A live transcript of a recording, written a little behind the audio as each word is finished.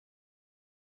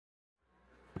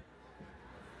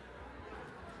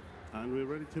And we're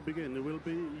ready to begin. It will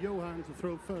be Johan to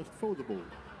throw first for the ball.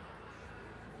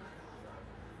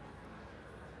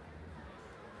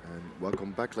 And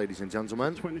welcome back, ladies and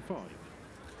gentlemen. 25.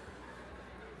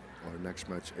 Our next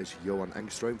match is Johan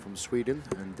Engström from Sweden,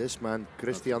 and this man,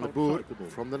 Kristiaan Boer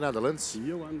from the Netherlands.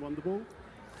 Johan won the ball.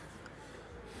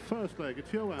 First leg,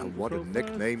 it's Johan. And what a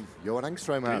nickname Johan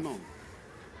Engström has.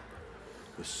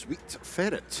 The Sweet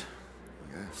Ferret.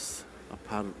 Yes.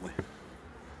 Apparently.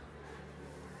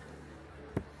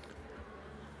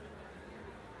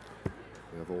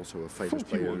 We have also a famous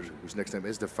player whose next name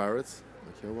is the Ferret.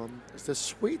 Like Johan is the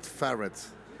Sweet Ferret.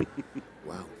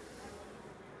 Wow.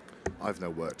 I've no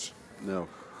words. No.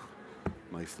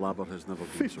 My flabber has never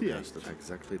been so guessed.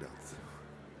 Exactly that.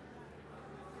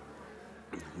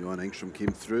 Johan Engström came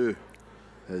through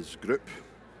his group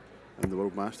in the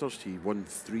World Masters. He won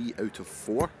 3 out of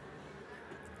 4.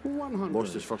 100.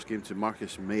 Lost his first game to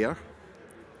Marcus Meyer.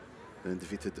 Then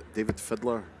defeated David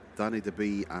Fiddler, Danny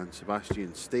DeBee and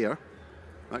Sebastian Steyer.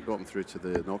 That got him through to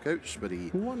the knockouts, where he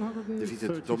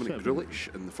defeated Dominic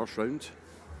Grulich in the first round.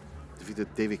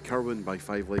 Defeated Davy Kerwin by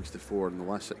 5 legs to 4 in the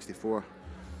last 64.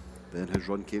 Then his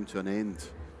run came to an end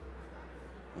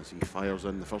as he fires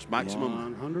in the first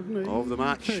maximum of the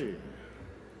match.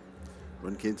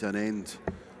 Run came to an end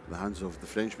in the hands of the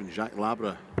Frenchman Jacques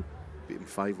Labre, beat him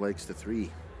 5 legs to 3.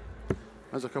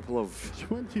 Has a couple of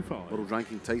 25 world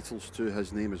ranking titles to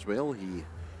his name as well. He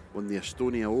won the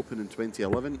Estonia Open in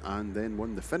 2011 and then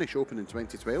won the Finnish Open in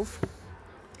 2012.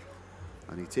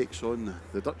 And he takes on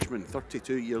the Dutchman,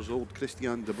 32 years old,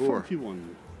 Kristiaan de Boer.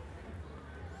 41.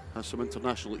 Has some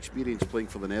international experience playing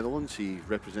for the Netherlands. He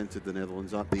represented the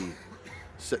Netherlands at the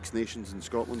Six Nations in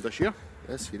Scotland this year.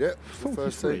 Yes, he did. It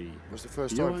was the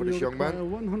first time for this young man.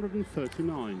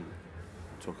 139.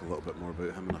 Talk a little bit more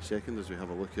about him in a second as we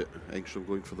have a look at Engström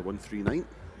going for the 139.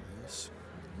 Yes.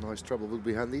 Nice treble will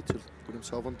be handy to put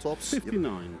himself on tops.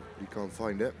 59. You can't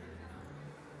find it.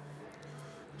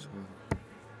 So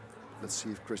let's see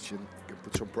if Kristiaan can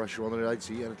put some pressure on the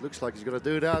 80, and it looks like he's going to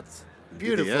do that.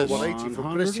 Beautiful 180 from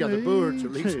Kristiaan de Boer to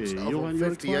leave himself on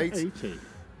 58.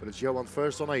 But it's Johan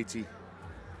first on 80.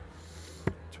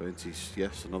 20s,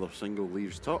 yes, another single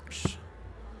leaves tops.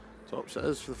 Tops it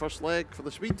is for the first leg for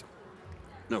the Swede.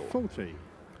 No. 40.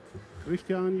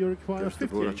 Kristiaan, you require 50. Give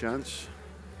de Boer a chance.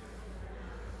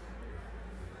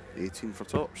 18 for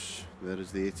tops. There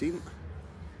is the 18.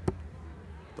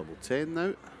 Double 10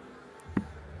 now.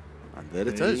 And there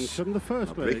it is. The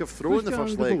first a break leg. of throw in the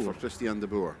first leg for Kristiaan de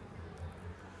Boer.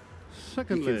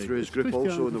 Second he came leg. through his group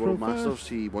also in the World Masters.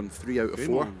 He won 3 out of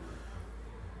 4.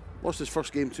 Lost his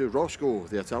first game to Roscoe,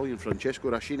 the Italian Francesco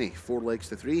Rascini, 4 legs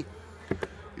to 3. He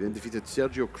then defeated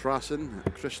Sergio Krasen,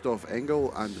 Christoph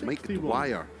Engel and 61. Mike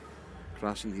Dwyer.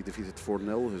 Krasen he defeated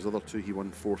 4-0. His other 2 he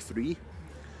won 4-3.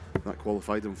 That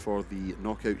qualified him for the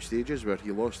knockout stages, where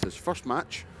he lost his first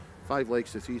match 5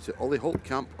 legs to 3 to Olli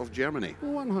Holtkamp of Germany.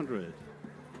 100.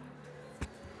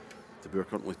 De Boer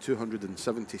currently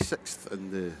 276th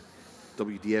in the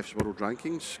WDF's world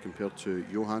rankings compared to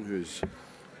Johan, who's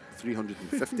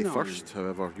 351st.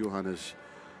 However, Johan is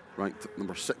ranked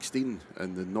number 16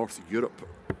 in the North Europe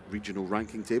regional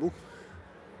ranking table.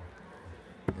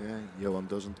 Yeah, Johan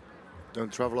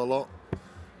don't travel a lot.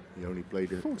 He only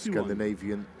played the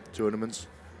Scandinavian tournaments,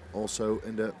 also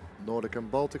in the Nordic and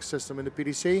Baltic system in the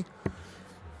PDC.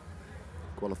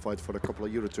 Qualified for a couple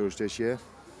of Euro Tours this year.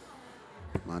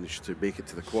 Managed to make it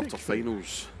to the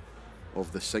quarterfinals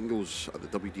of the singles at the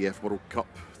WDF World Cup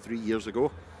 3 years ago.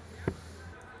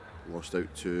 Lost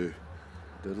out to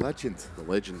the legend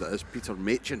that is Peter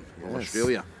Machin of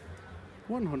Australia.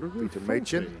 100. Peter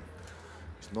Machin.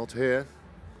 He's not here,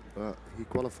 but he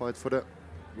qualified for the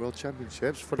World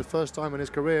Championships for the first time in his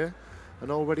career and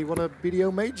already won a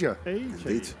BDO major. 80.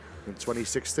 Indeed. In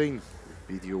 2016.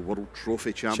 BDO World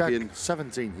Trophy champion. Czech,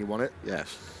 17 he won it.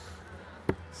 Yes.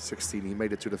 16 he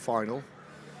made it to the final.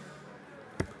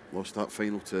 Lost that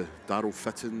final to Darryl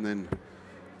Fitton, then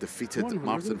defeated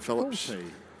Martin Phillips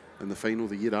in the final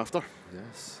the year after.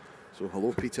 Yes. So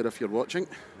hello Peter, if you're watching.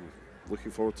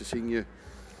 Looking forward to seeing you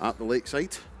at the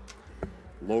lakeside.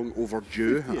 Long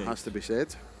overdue, it has to be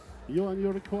said. Johan,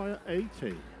 you require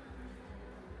 80.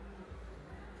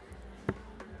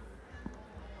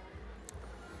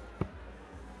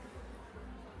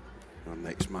 Our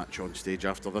next match on stage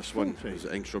after this one is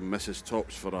Engström misses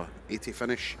tops for a 80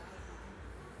 finish.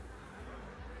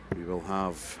 We will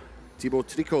have Thibaut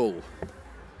Tricol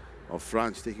of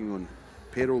France taking on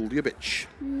Pero Ljubic.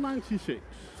 96.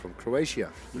 From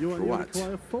Croatia. Croat,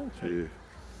 who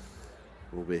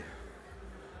will be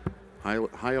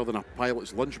higher than a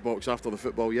pilot's lunchbox after the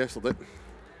football yesterday.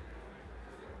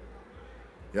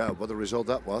 Yeah, what a result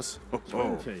that was.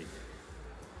 20.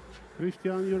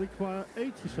 Kristiaan, you require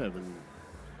 87.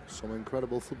 Some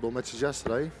incredible football matches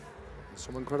yesterday.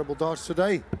 Some incredible darts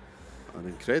today. And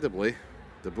incredibly,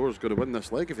 the Boer's going to win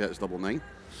this leg if he hits double 9.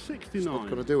 69. He's not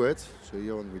going to do it. So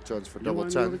Johan returns for double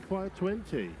Johan, 10. you require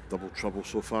 20. Double trouble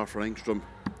so far for Engström.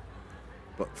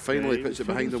 But finally Game puts it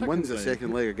for behind the him, wins second the leg.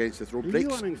 second leg against the throw, Johan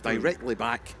breaks Engström. directly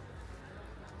back.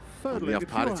 Third And we leg, have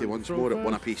it's parity Johan. once Throw more at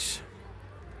one first. apiece.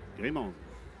 Game on.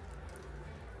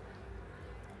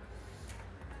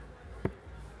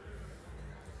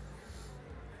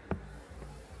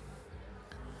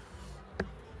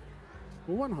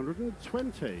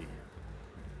 $120.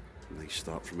 Nice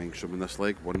start from Engström in this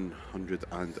leg,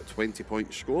 120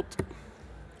 points scored.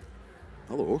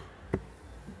 Hello.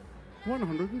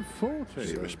 140.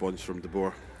 Great response from the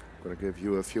Boer. I'm going to give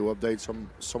you a few updates on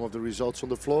some of the results on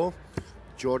the floor.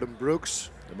 Jordan Brooks,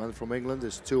 the man from England,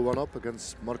 is 2-1 up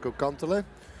against Marco Cantele.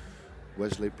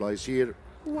 Wesley Plaisir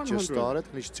 100. just started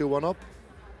and he's 2-1 up.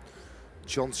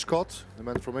 John Scott, the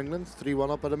man from England,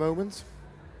 3-1 up at the moment.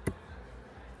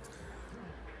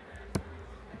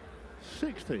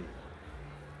 60.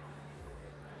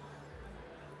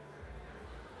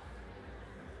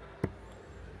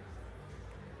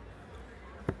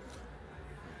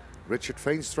 Richard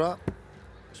Veenstra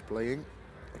is playing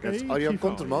against Arjan 85.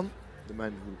 Konterman, the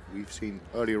man who we've seen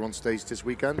earlier on stage this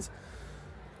weekend.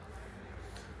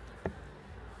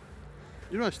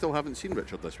 You know, I still haven't seen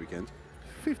Richard this weekend.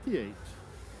 58.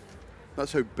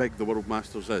 That's how big the World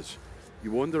Masters is.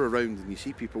 You wander around and you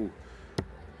see people.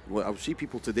 Like, I'll see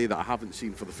people today that I haven't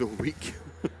seen for the full week.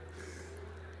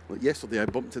 Like yesterday, I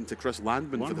bumped into Chris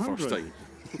Landman for the first 100.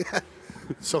 time.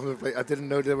 Some of the I didn't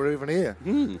know they were even here.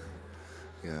 Hmm.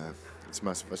 Yeah, it's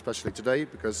massive, especially today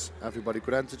because everybody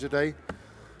could enter today.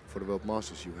 For the World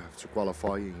Masters, you have to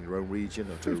qualify in your own region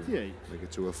or to 58. make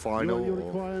it to a final. You Or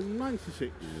require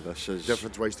 96. Yeah, this is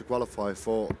different ways to qualify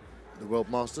for the World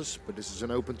Masters, but this is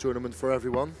an open tournament for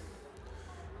everyone.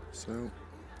 So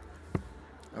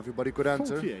everybody could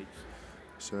enter. 48.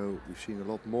 So we've seen a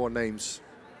lot more names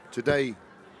today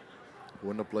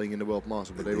who are not playing in the World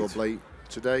Masters, but they will play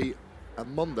today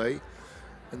and Monday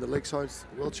in the Lakeside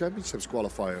World Championships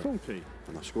qualifier. 40.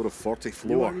 and a score of 40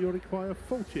 floor. Johan, you require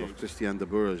For 48. Kristiaan de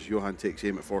Boer as Johan takes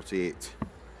aim at 48.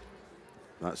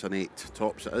 That's an 8.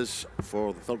 Tops it is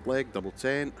for the third leg, double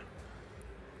 10.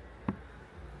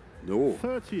 No.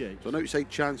 38. So an outside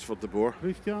chance for de Boer.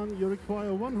 Kristiaan, you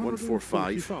require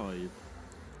 145. 145.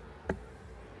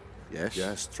 Yes.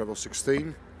 Yes, treble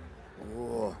 16.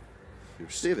 Oh, You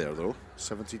stay there though.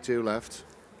 72 left.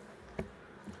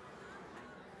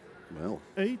 Well,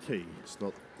 80. It's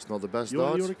not the best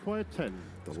Johan, you dart. require 10.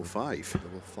 double 5.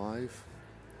 Double 5.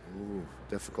 Ooh,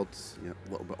 difficult. Yeah, a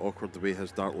little bit awkward the way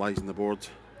his dart lies on the board.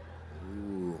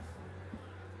 Ooh.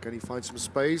 Can he find some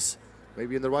space?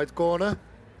 Maybe in the right corner?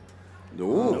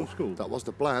 No. No school. That was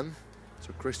the plan.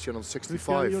 So Kristiaan on Kristiaan,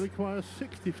 65. you require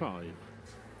 65.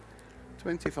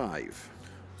 25.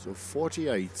 So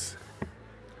 48.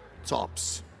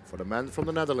 Tops for the man from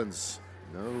the Netherlands.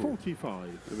 No. 45.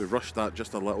 Maybe rushed that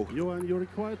just a little. Johan, you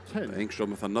require 10. Engström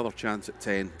with another chance at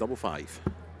 10. Double 5.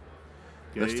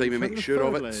 This Game time he from makes the sure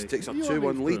of third it. leg. Takes a Johan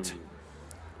 2-1 lead. Engström.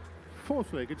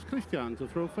 Fourth leg, it's Kristiaan to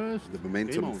throw first. The Game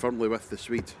momentum on. firmly with the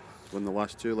Swede to win the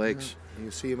last 2 legs. You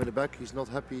see him in the back. He's not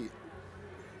happy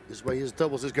this way his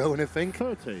doubles is going, I think.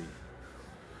 30.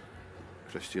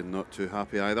 Kristiaan not too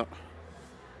happy either.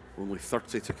 Only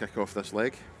 30 to kick off this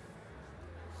leg.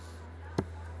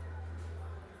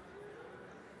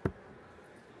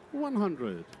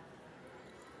 $100.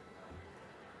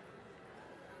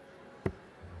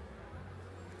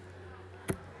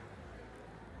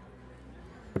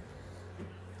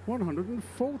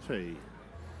 $140.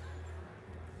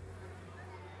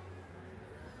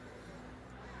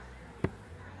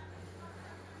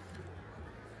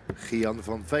 Kristiaan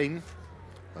van Veen,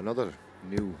 another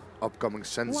new upcoming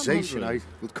sensation, 100. I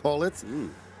would call it.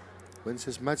 Wins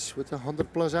his match with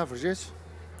 100+ averages.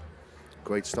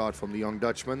 Great start from the young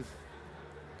Dutchman.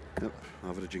 Yep,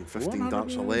 averaging 15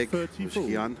 darts a leg was 134.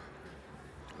 Kristiaan.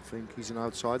 I think he's an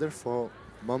outsider for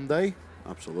Monday.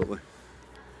 Absolutely.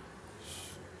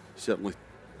 Certainly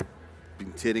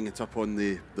been tearing it up on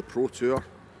the Pro Tour.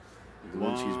 The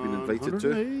ones he's been invited to.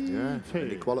 Yeah,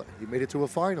 and he made it to a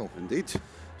final. Indeed.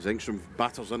 As Engström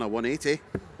batters in a 180,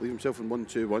 leave himself in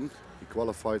 1-2-1. He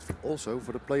qualified also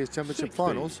for the Players' Championship 60.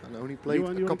 finals and only played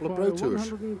Johan, a you couple of require Pro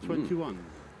Tours. 121.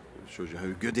 Shows you how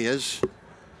good he is.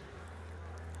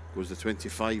 Goes the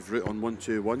 25 route on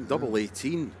 1-2-1. Double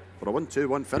 18 for a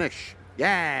 1-2-1 finish.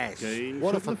 Yes! Game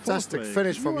What a for the fourth fantastic leg.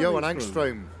 finish from Johan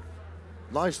Engström.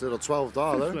 Nice little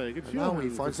 $12. And now he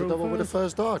finds the double with the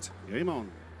first dart. Game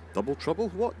on. Double trouble?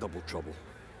 What double trouble?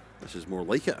 This is more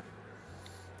like it.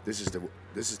 This is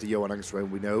the Johan Engström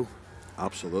we know.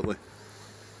 Absolutely.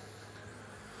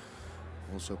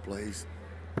 Also plays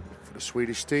for the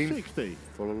Swedish team 60.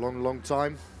 for a long, long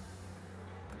time.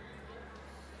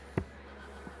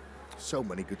 So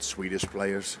many good Swedish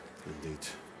players. Indeed.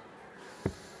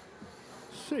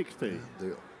 60.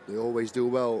 They always do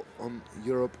well on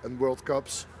Europe and World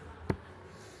Cups.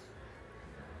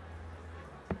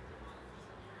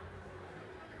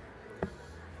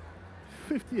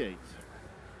 $58.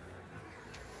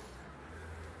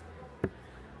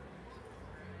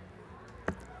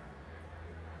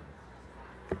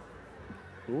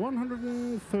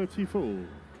 $134.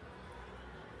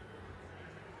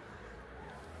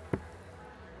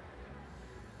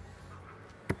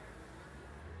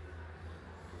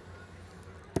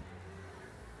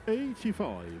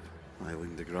 $85.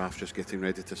 Eileen de Graaf just getting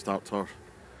ready to start her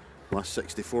last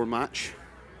 64 match.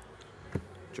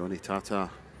 Johnny Tata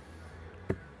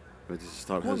ready to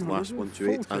start his last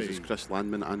 128, as is Chris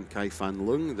Landman and Kai Fan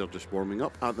Lung. They're just warming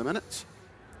up at the minute.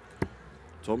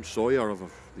 Tom Sawyer of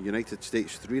the United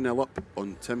States 3-0 up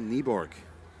on Tim Nieborg.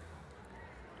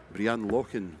 Brian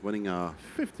Loken winning a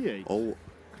 58. all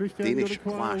Kristiaan Danish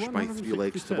clash by 3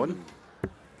 legs to 1.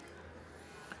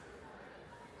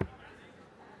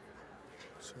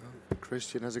 So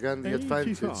Kristiaan has again the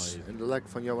advantage in the leg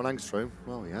from Johan Engström.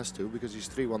 Well, he has to because he's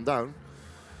 3-1 down.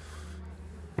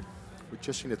 We've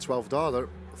just seen a $12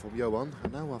 from Johan,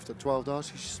 and now after 12 darts,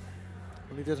 he's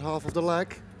only did half of the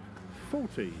leg.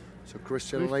 40. So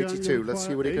Kristiaan on 82. Let's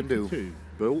see what he can do.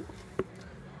 Bull.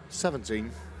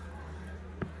 17.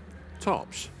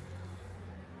 Tops.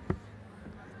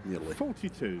 Nearly.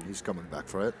 42. He's coming back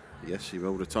for it. Yes, he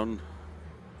will return.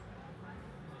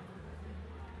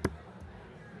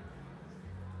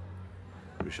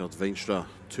 Richard Veenstra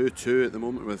 2-2 at the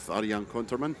moment with Arjan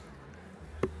Konterman.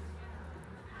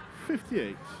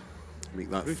 58. Make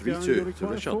that Kristiaan 3-2 to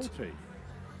Richard. 40.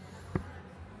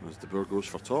 As the Boer goes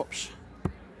for tops.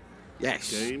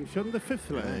 Yes. Game on the 5th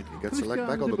leg. He gets a leg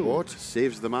back Kristiaan on the de board.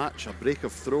 Saves the match, a break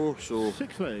of throw, so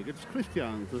 6th leg, it's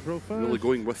Kristiaan to throw first. really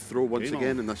going with throw once Game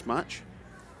again on. in this match.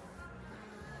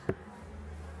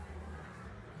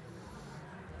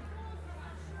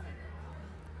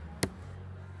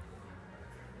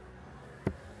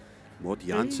 Maud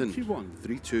Jansen, 81.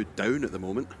 3-2 down at the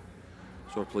moment.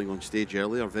 Saw her playing on stage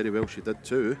earlier, very well she did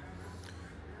too.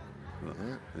 But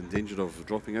in danger of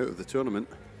dropping out of the tournament.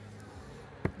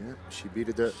 Yeah, she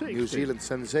beat the 60. New Zealand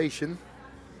sensation,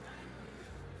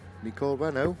 Nicole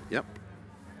Renaud. Yep.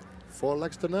 4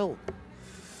 legs to 0.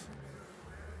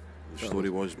 The story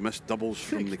was missed doubles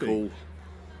from 60. Nicole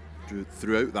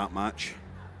throughout that match.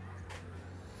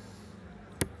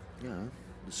 Yeah,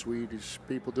 the Swedish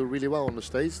people do really well on the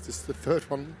stage. This is the 3rd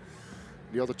one.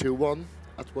 The other 2 won.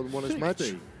 Atwell won his match.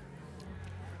 60.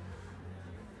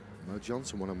 Mo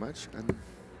Johnson won a match, and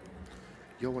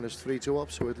Johan is 3-2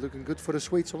 up, so it's looking good for the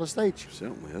Swedes on the stage.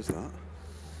 Certainly is that.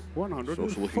 140. It's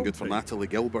also looking good for Natalie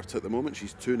Gilbert at the moment.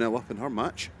 She's 2-0 up in her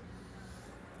match.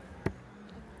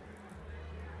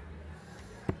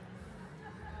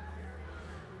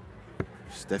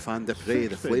 Stefan Depre, the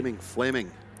 60. Flaming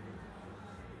Fleming.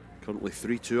 Currently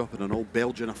 3-2 up in an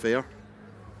all-Belgian affair.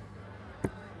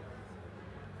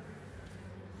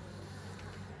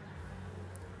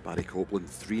 Barry Copeland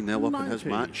 3-0 up in his 90.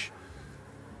 match.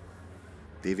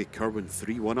 Davy Kerwin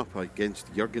 3-1 up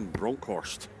against Jürgen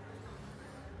Bronkhorst.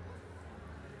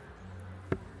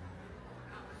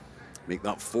 Make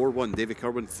that 4-1. Davy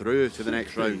Kerwin through to the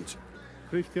next 60. round.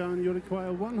 Kristiaan, you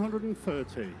require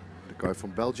 130. The guy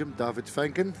from Belgium, David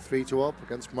Venken, 3-2 up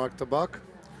against Mark Tabak.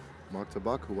 Mark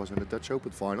Tabak, who was in the Dutch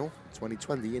Open final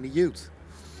 2020 in the youth.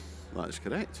 That is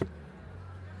correct.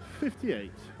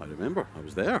 58. I remember. I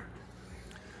was there.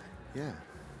 Yeah,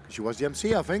 because you was the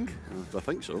MC, I think. I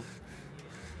think so.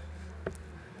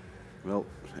 Well,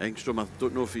 Engström, I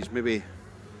don't know if he's maybe...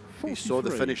 He saw the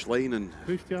 43. finish line and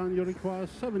Kristiaan, you require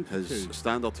 72. his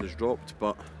standard has dropped,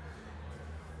 but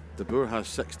the Boer has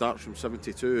 6 darts from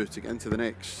 72 to get into the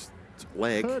next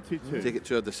leg. 32. Take it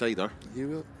to a decider. He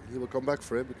will come back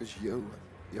for it because Johan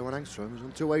Engström is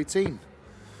on 218.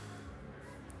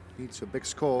 Needs a big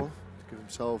score to give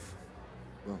himself,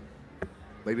 well,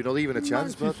 maybe not even a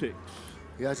chance, 96. but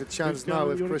he has a chance Kristiaan, now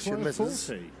if you Kristiaan require misses.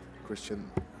 40. Kristiaan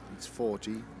needs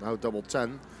 40, now double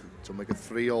 10 to make it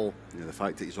 3-all. Yeah, the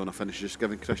fact that he's on a finish is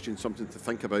giving Kristiaan something to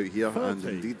think about here, 30. and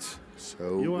indeed.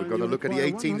 So Johan, we're going to you look at the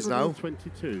require 18s now.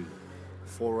 122.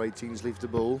 4 18s leave the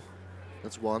bull.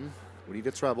 That's 1. We need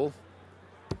a treble.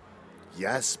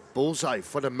 Yes, bullseye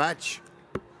for the match.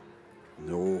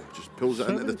 No, just pulls it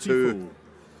into the 2.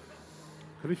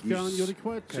 Kristiaan, you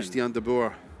require 10. Kristiaan de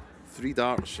Boer, 3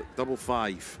 darts, double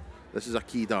 5. This is a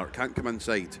key dart, can't come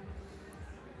inside.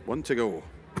 1 to go.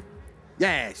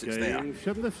 Yes, it's there.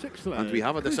 And we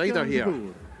have a decider here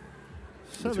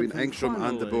between Engström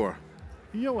and de Boer.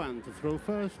 Johan to throw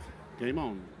first. Game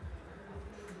on.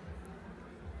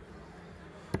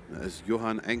 It is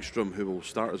Johan Engström who will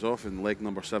start us off in leg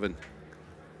number 7.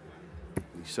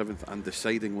 The 7th and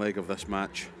deciding leg of this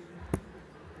match.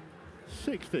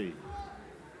 60.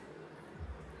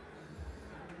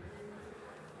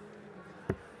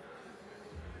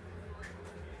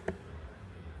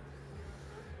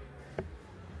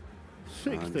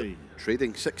 And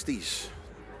trading 60s.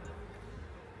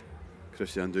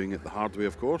 Kristiaan doing it the hard way,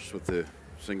 of course, with the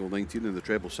single 19 and the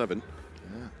treble 7.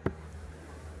 Yeah.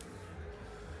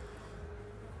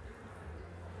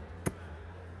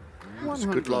 It's a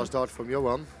good last dart from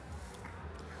Johan.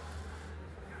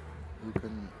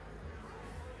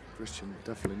 Kristiaan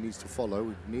definitely needs to follow.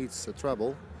 He needs a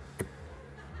treble.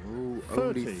 Ooh,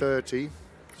 only 30.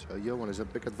 So Johan has a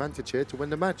big advantage here to win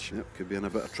the match. Yep, could be in a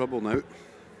bit of trouble now.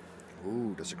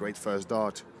 Ooh, that's a great first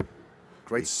dart.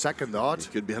 Great second dart. He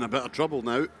could be in a bit of trouble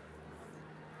now.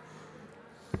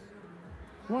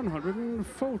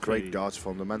 140. Great darts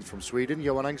from the man from Sweden,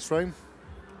 Johan Engström.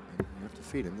 You have to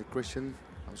feed him. The Kristiaan,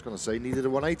 I was going to say, needed a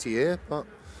 180 here, but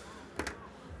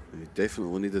he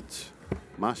definitely needed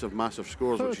massive, massive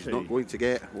scores, 30. which he's not going to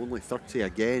get. Only 30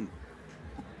 again.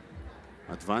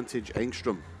 Advantage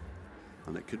Engström.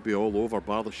 And it could be all over,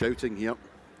 bar the shouting here.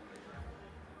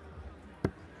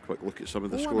 Quick look at some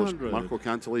of the scores. Marco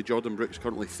Cantley, Jordan Brooks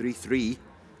currently 3-3.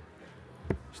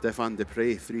 Stefan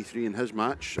Depre 3-3 in his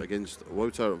match against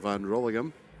Wouter van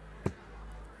Rolligem.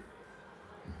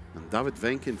 And David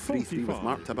Venkin 3-3 with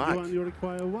Mark Tabak. You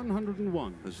require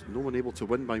 101. There's no one able to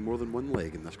win by more than 1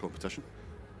 leg in this competition.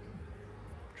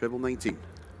 Treble 19.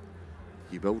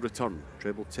 He will return.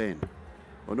 Treble 10.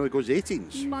 Oh no, he goes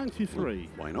 18s. 93.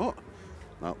 Well, why not?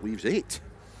 That leaves 8.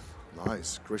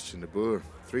 nice. Kristiaan de Boer,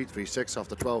 3-3-6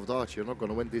 after 12 darts. You're not going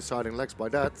to win deciding legs by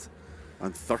that.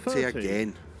 And 30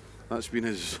 again. That's been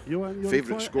his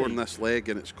favourite score in this leg,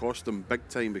 and it's cost him big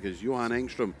time because Johan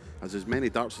Engström has as many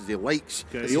darts as he likes.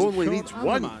 He only needs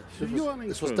 1.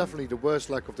 This was definitely the worst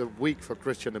leg of the week for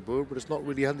Kristiaan de Boer, but it's not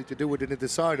really handy to do it in a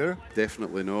decider.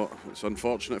 Definitely not. It's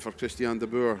unfortunate for Kristiaan de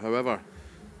Boer. However,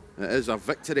 it is a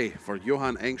victory for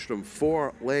Johan Engström,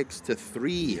 4 legs to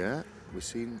 3. Yeah, we've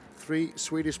seen 3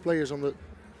 Swedish players on the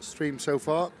stream so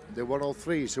far. They won all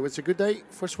 3, so it's a good day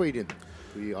for Sweden.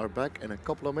 We are back in a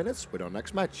couple of minutes with our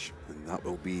next match. And that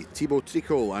will be Thibaut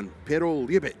Tricol and Pero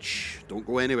Ljubic. Don't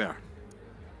go anywhere.